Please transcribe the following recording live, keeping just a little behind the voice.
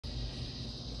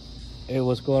Hey,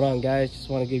 what's going on, guys? Just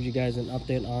want to give you guys an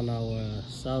update on our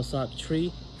Soursop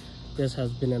tree. This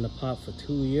has been in the pot for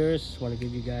 2 years. Just want to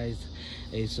give you guys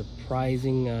a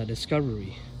surprising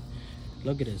discovery.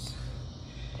 Look at this.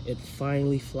 It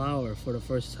finally flowered for the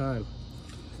first time.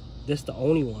 This is the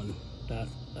only one that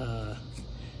the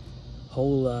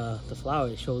flower,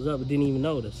 it shows up. We didn't even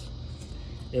notice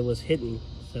it was hidden.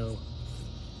 So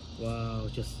wow,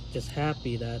 just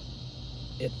happy that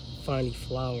it finally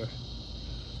flowered.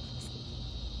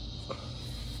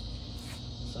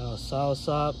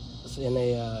 Soursop is in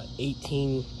a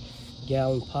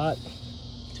 18-gallon pot,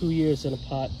 2 years in a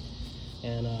pot,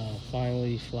 and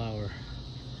finally flower.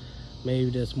 Maybe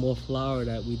there's more flower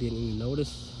that we didn't even notice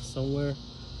somewhere,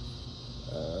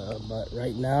 but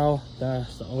right now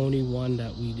that's the only one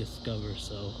that we discovered.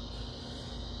 So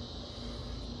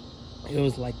it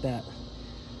was like that.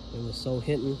 It was so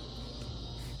hidden.